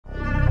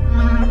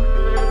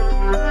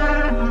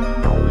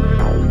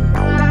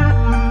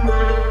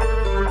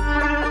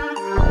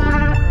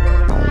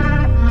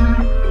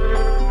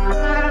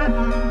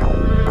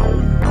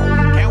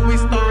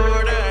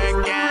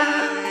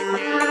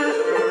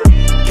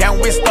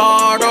Can we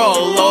start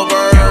all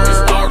over? Can we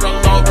start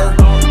all over?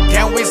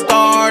 Can we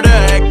start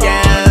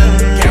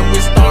again? Can we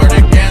start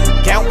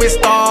again? Can we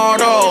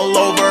start all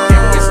over?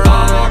 Can we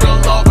start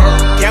all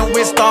over? Can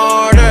we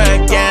start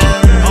again?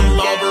 All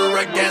over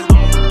again.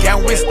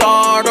 Can we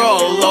start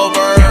all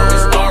over? Can we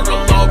start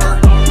all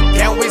over?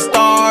 Can we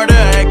start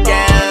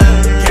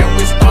again? Can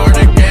we start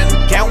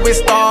again? Can we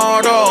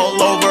start all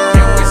over?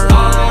 Can we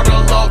start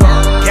all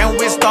over? Can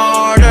we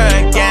start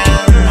again?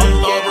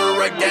 All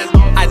over again.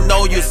 I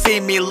know you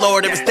see me,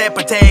 Lord. Every step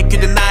I take, you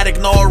do not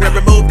ignore.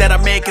 Every move that I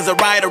make is a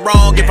right or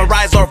wrong. If I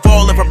rise or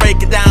fall, if I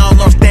break it down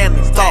or stand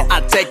tall, I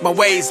take my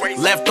ways,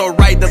 left or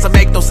right doesn't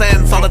make no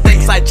sense. All the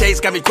things I chase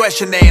got me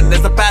questioning,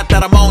 is the path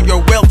that I'm on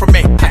your will for me?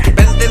 I keep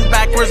bending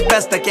backwards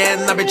best I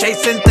can. I've been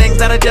chasing things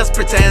that I just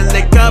pretend.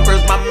 It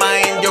covers my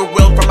mind, your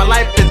will for my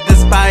life is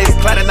despised.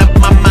 Clouding up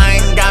my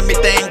mind, got me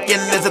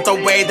thinking, is it the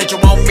way that you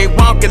want me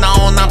walking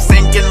on? I'm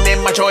sinking in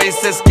my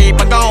choices, keep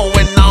on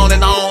going on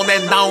and on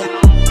and on.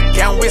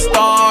 Can we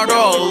start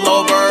all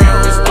over?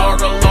 Can we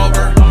start all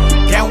over?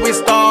 Can we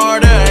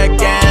start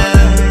again?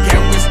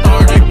 Can we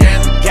start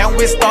again? Can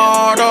we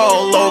start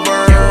all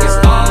over? Can we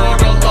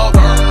start all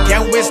over?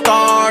 Can we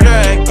start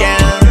again?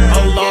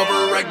 All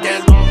over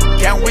again.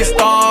 Can we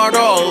start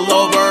all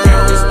over?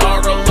 Can we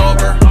start all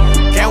over?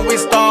 Can we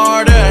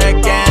start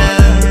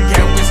again?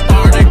 Can we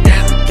start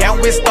again? Can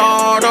we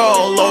start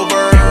all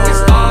over? Can we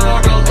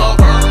start all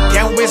over?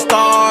 Can we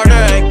start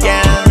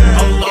again?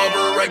 All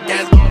over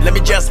again. Let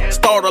me just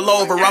start all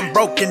over. I'm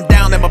broken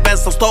down and my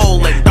pencil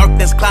stolen.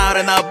 Darkness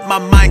clouding up my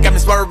mind, got me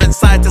swerving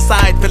side to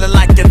side, feeling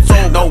like it's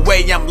over. No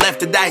way I'm left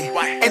to die.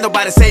 Ain't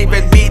nobody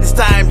saving me this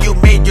time. You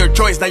made your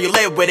choice, now you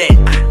live with it.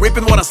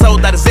 Reaping what I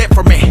sowed, that is it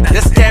for me.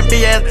 This can't be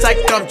it, I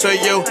come to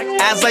you.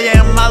 As I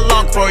am, I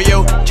long for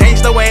you.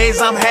 Change the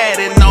ways I'm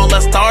heading on.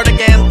 Let's start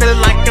again,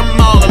 feeling like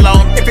I'm all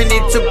alone. If you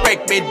need to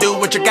break me, do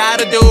what you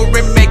gotta do.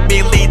 Remake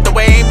me, lead the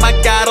way, my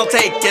God, I'll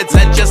take it.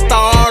 Let's just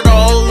start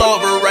all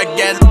over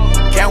again.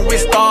 Can we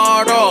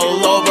start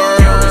all over?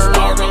 Can we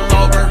start all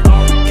over?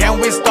 Can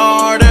we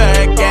start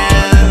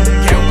again?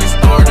 Can we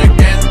start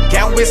again?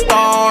 Can we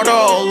start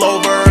all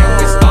over? Can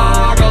we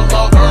start all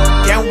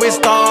over? Can we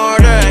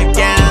start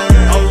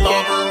again? All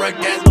over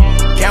again.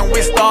 Can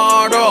we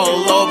start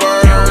all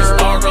over? Can we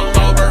start all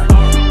over?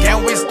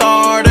 Can we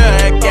start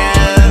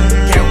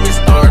again? Can we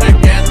start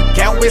again?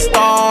 Can we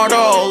start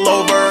all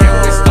over?